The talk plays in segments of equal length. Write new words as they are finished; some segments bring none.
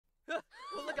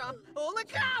Oh,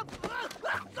 look out!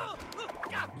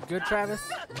 You good, Travis?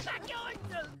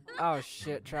 Oh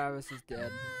shit, Travis is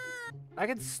dead. I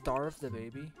can starve the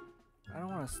baby. I don't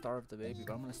want to starve the baby,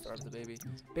 but I'm gonna starve the baby.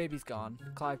 Baby's gone.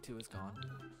 Clive 2 is gone.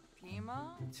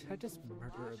 Did I just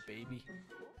murder a baby?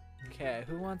 Okay,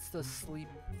 who wants to sleep?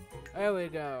 There we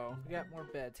go. We got more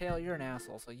beds. Tail, you're an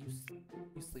asshole, so you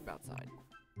sleep outside.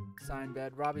 Sign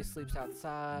bed. Robbie sleeps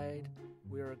outside.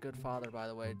 We are a good father, by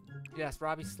the way. Yes,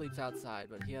 Robbie sleeps outside,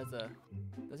 but he has a...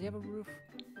 Does he have a roof?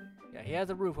 Yeah, he has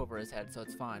a roof over his head, so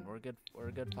it's fine. We're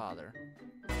a good father.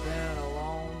 It's been a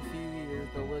long few years,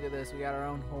 but look at this. We got our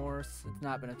own horse. It's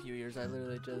not been a few years. I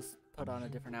literally just put on a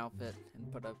different outfit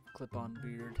and put a clip-on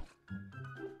beard.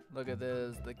 Look at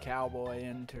this. The cowboy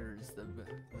enters.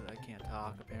 I can't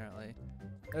talk, apparently.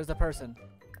 There's a person.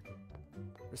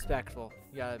 Respectful.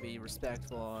 You gotta be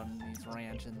respectful on these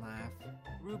ranch and laugh.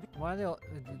 Why are they all,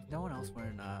 no one else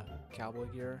wearing cowboy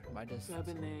gear? Am I just...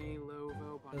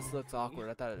 This looks awkward.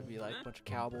 I thought it'd be like a bunch of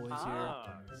cowboys here.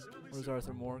 Where's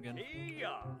Arthur Morgan?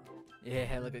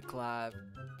 Yeah, look at Clive.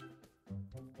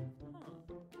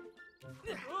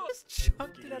 Just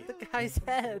chunked it at the guy's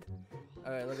head.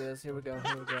 Alright, look at this. Here we go.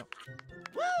 Here we go.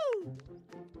 Woo!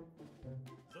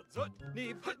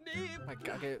 My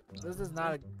God, okay, this is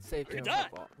not a safe game of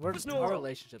football. Our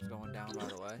relationship's going down, by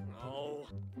the way. No.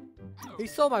 He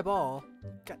stole my ball.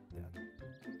 God damn.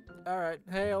 Alright,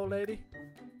 hey old lady.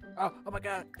 Oh my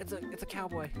God, it's a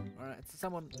cowboy. Alright, it's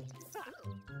someone.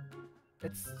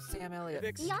 It's Sam Elliott.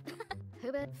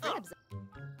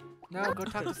 No, go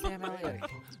talk to Sam Elliott.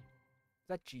 Is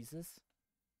that Jesus?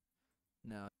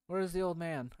 No. Where's the old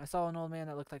man? I saw an old man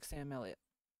that looked like Sam Elliott.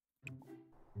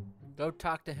 Go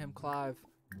talk to him, Clive.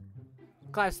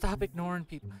 Clive, stop ignoring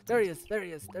people. There he is. There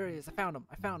he is. There he is. I found him.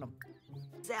 I found him.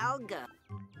 Zalga.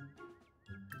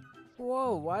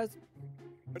 Whoa, why is...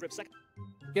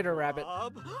 Get her, rabbit.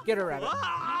 Get her, rabbit.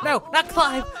 No, not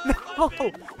Clive. No.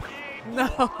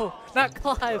 No, not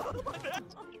Clive.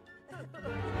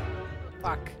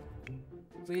 Fuck.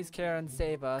 Please, Karen,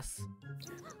 save us.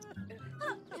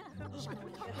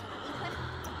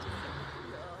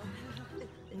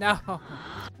 No.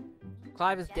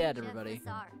 Clive is dead, everybody.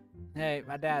 Hey,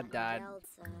 my dad died.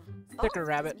 Sticker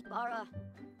rabbit.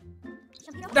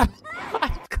 No!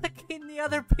 I'm clicking the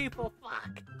other people.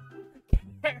 Fuck.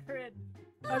 Karen.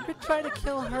 I've been trying to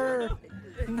kill her,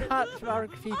 not our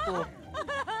people.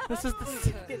 This is the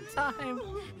second time.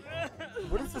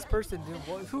 What is this person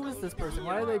doing? Who is this person?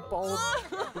 Why are they bald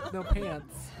with no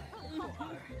pants?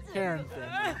 Karen thing.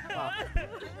 Fuck.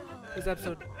 This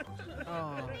episode.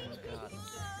 Oh my God.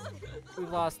 We've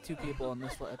lost 2 people in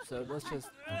this episode. Let's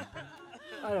just...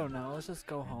 I don't know. Let's just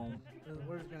go home.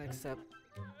 We're just gonna accept...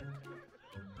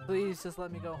 Please just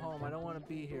let me go home. I don't want to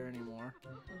be here anymore.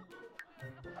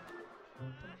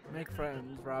 Make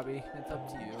friends, Robbie. It's up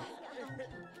to you.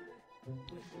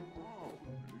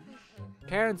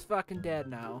 Karen's fucking dead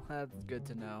now. That's good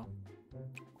to know.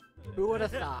 Who would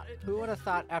have thought? Who would have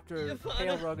thought after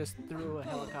Pale Rogus threw a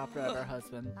helicopter at her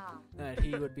husband that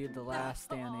he would be the last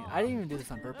standing? I didn't even do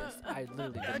this on purpose. I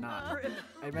literally did not.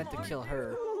 I meant to kill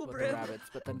her with the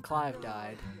rabbits, but then Clive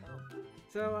died.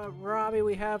 So, Robbie,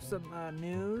 we have some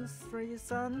news for you,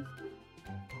 son.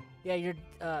 Yeah, you're,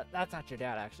 that's not your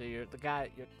dad, actually. You're the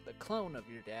clone of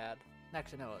your dad.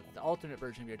 Actually, no, the alternate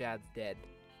version of your dad's dead.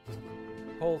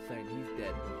 Whole thing, he's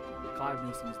dead. Clive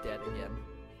Newsom's dead again.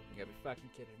 You gotta be fucking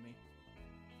kidding me.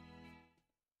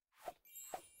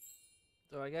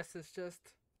 So I guess it's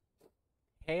just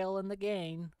hail in the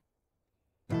game.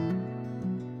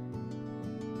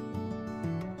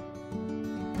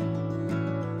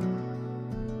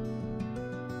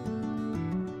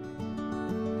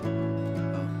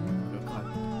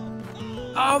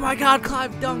 Oh my God,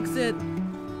 Clive dunks it!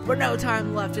 For no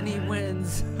time left and he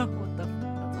wins. What the f?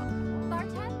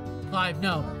 Clive,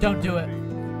 no, don't do it.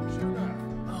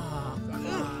 Oh,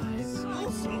 Clive.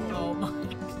 Oh my God.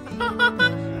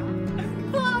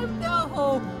 Clive,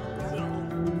 no!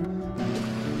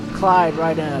 Clive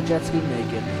riding a jet ski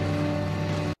naked.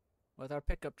 With our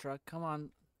pickup truck. Come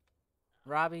on.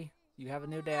 Robbie, you have a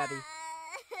new daddy.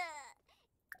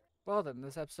 Well then,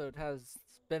 this episode has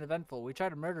been eventful. We tried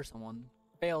to murder someone.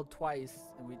 Failed twice,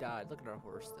 and we died. Look at our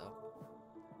horse, though.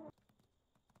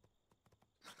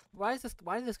 Why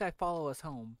did this guy follow us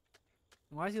home?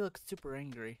 And why does he look super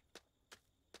angry?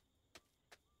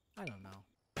 I don't know.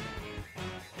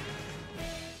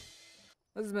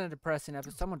 This has been a depressing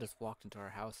episode. Someone just walked into our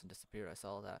house and disappeared. I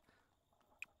saw that.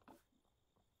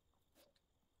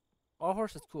 Our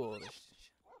horse is cool. I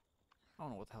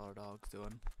don't know what the hell our dog's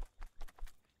doing.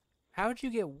 How'd you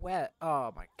get wet?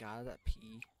 Oh my God, that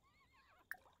pee.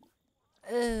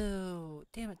 Ew.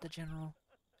 Damn it, the general.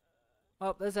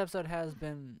 Well, this episode has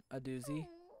been a doozy.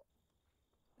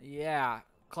 Yeah,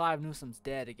 Clive Newsom's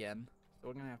dead again. So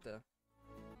we're gonna have to...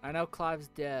 I know Clive's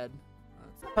dead.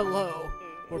 Hello!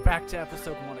 We're back to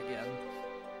episode 1 again.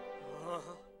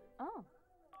 Oh.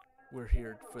 We're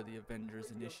here for the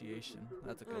Avengers initiation.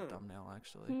 That's a good thumbnail,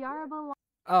 actually. Kiara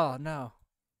Oh, no.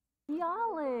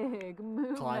 Yalig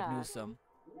Clive Newsom.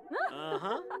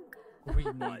 We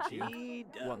need you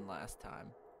one last time.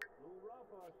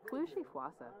 Plushi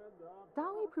Fwasa.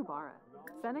 Dawi Prubara.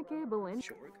 Seneke Belin.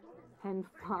 And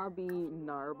Fabi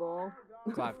Narble.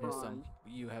 Clive Newsom,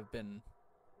 you have been...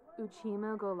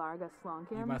 Uchima Golarga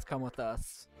Slonkim. You must come with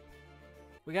us.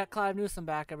 We got Clive Newsom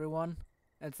back, everyone.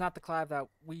 And it's not the Clive that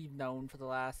we've known for the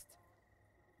last,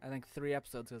 I think, 3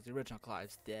 episodes, because the original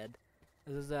Clive's dead.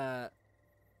 This is a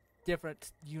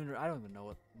different universe. I don't even know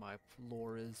what my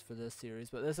lore is for this series,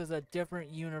 but this is a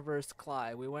different universe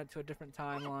Clive. We went to a different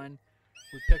timeline.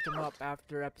 We picked him up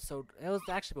after episode... It was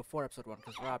actually before episode 1,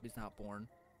 because Robbie's not born.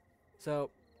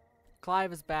 So,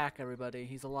 Clive is back, everybody.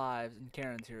 He's alive, and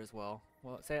Karen's here as well.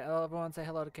 Well, everyone say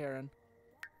hello to Karen.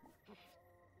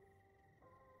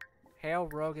 Hale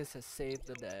Rogus has saved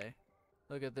the day.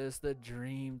 Look at this, the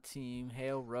dream team.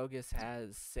 Hale Rogus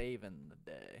has saving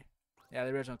the day. Yeah,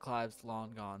 the original Clive's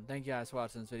long gone. Thank you guys for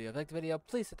watching this video. If you liked the video,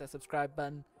 please hit that subscribe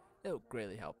button. It would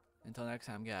greatly help. Until next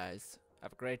time, guys.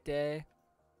 Have a great day.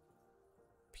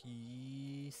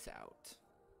 Peace out.